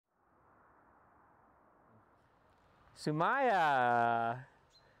Sunmaya,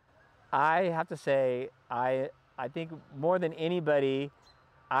 I have to say, I think more than anybody,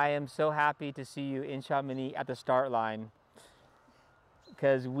 I am so happy to see you in Chamonix at the start line,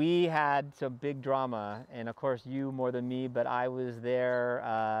 because we had some big drama, and of course you more than me, but I was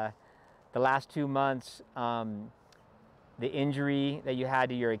there the last 2 months. The injury that you had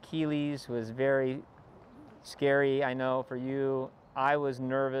to your Achilles was very scary, I know, for you. I was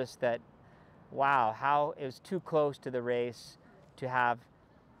nervous that, wow, how it was too close to the race to have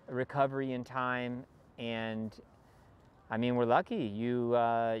a recovery in time. And I mean, we're lucky. You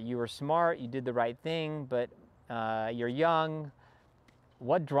were smart, you did the right thing, but you're young.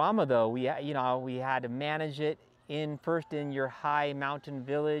 What drama though? We had to manage it first in your high mountain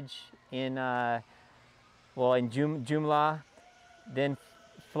village in Jumla, then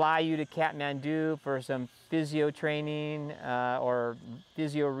fly you to Kathmandu for some physio training or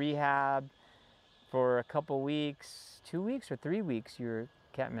physio rehab for a couple weeks, 2 weeks or 3 weeks. You were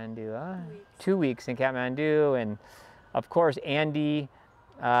Kathmandu, huh? 2 weeks in Kathmandu, and of course Andy,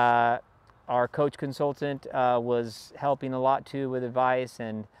 our coach consultant, was helping a lot too with advice,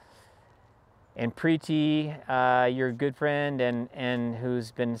 and Preeti, your good friend, and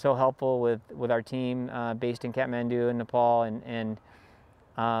who's been so helpful with our team based in Kathmandu in Nepal, and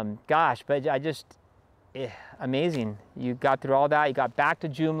gosh, but amazing. You got through all that. You got back to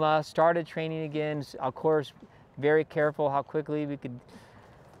Jumla, started training again. Of course, very careful how quickly we could.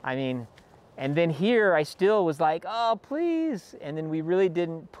 I mean, and then here I still was like, oh please, and then we really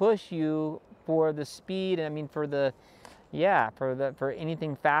didn't push you for the speed. I mean, for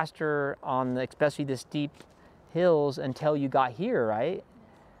anything faster on especially the steep hills until you got here, right?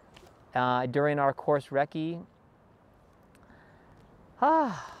 During our course recce.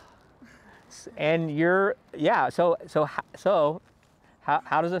 And so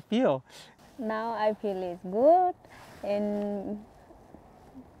how does it feel? Now I feel it's good, and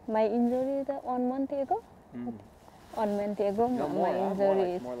my injury 1 month ago. 1 month ago, No, my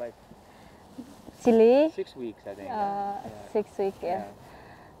injury is more like silly. 6 weeks, I think. 6 weeks, yeah.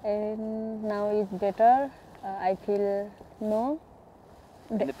 And now it's better. I feel no.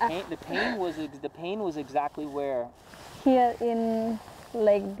 And the pain was exactly where? Here in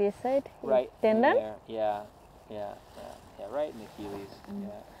like this side, right tendon. Yeah, right in the Achilles.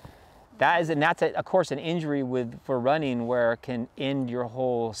 Yeah. That's of course an injury for running where it can end your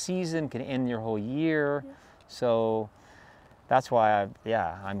whole season, can end your whole year. Yes. So that's why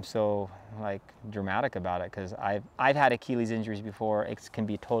I'm so like dramatic about it, because I've had Achilles injuries before. It can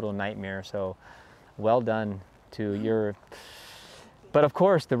be a total nightmare. So well done to your. But of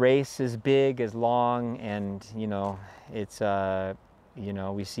course the race is big, is long, and it's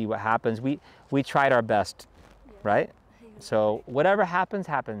we see what happens. We tried our best, right? So whatever happens,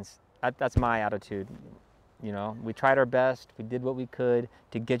 happens. That's my attitude. We tried our best. We did what we could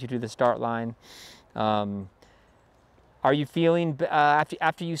to get you to the start line. Are you feeling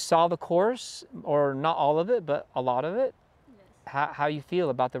after you saw the course, or not all of it, but a lot of it? Yes. How you feel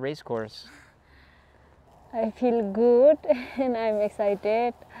about the race course? I feel good, and I'm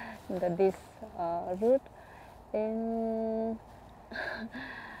excited that this route. And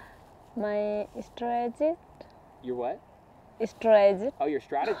my strategy. Your what? Strategy. Oh, your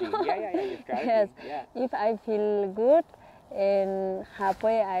strategy. Yeah, your strategy. Yes. Yeah. If I feel good, and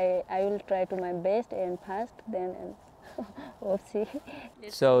halfway I will try to my best and fast, then we'll see.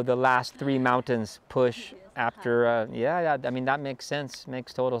 So the last 3 mountains push after. I mean, that makes sense.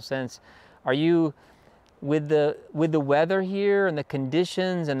 Makes total sense. Are you? With the weather here and the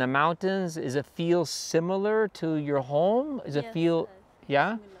conditions and the mountains, does it feel similar to your home? Does it feel,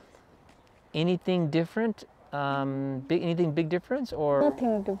 yeah? Similar. Anything different? Anything big difference, or?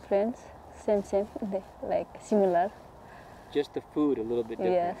 Nothing different. Same, like similar. Just the food a little bit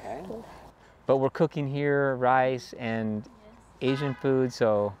different, yes. Right? But we're cooking here rice and Asian food,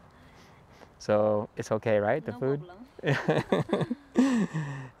 so it's okay, right? The food. Problem.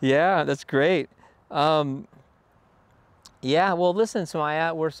 Yeah, that's great. Yeah, well, listen,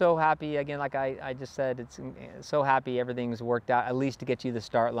 Sunmaya, we're so happy. Again, like I just said, it's so happy everything's worked out, at least to get you to the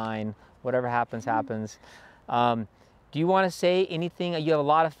start line. Whatever happens, happens. Do you want to say anything? You have a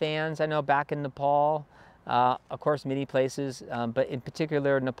lot of fans, I know, back in Nepal. Of course, many places, but in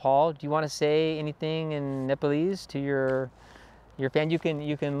particular Nepal. Do you want to say anything in Nepalese to your fan? You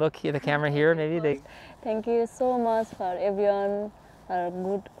can look at the camera here, maybe. Thank you so much for everyone,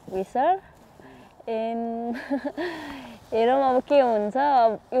 good wisher. And हेरौँ अब के हुन्छ।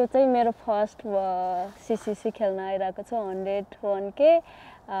 अब यो चाहिँ मेरो first CCC खेल्न आइरहेको छु 101K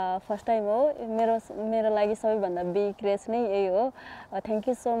फर्स्ट टाइम हो मेरो लागि सबैभन्दा बिग रेस नै यही हो थ्याङ्क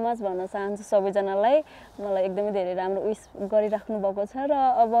यू सो मच भन्न चाहन्छु सबैजनालाई मलाई एकदमै धेरै राम्रो विश गरिराख्नु भएको छ र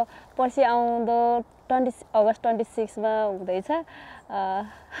अब पर्सि आउँदो अगस्त 26 मा हुँदैछ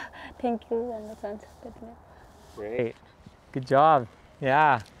थ्याङ्क यू भन्न चाहन्छु त्यति नै Great. Good job.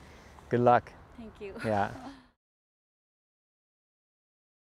 Yeah. Good luck. Thank you. Yeah.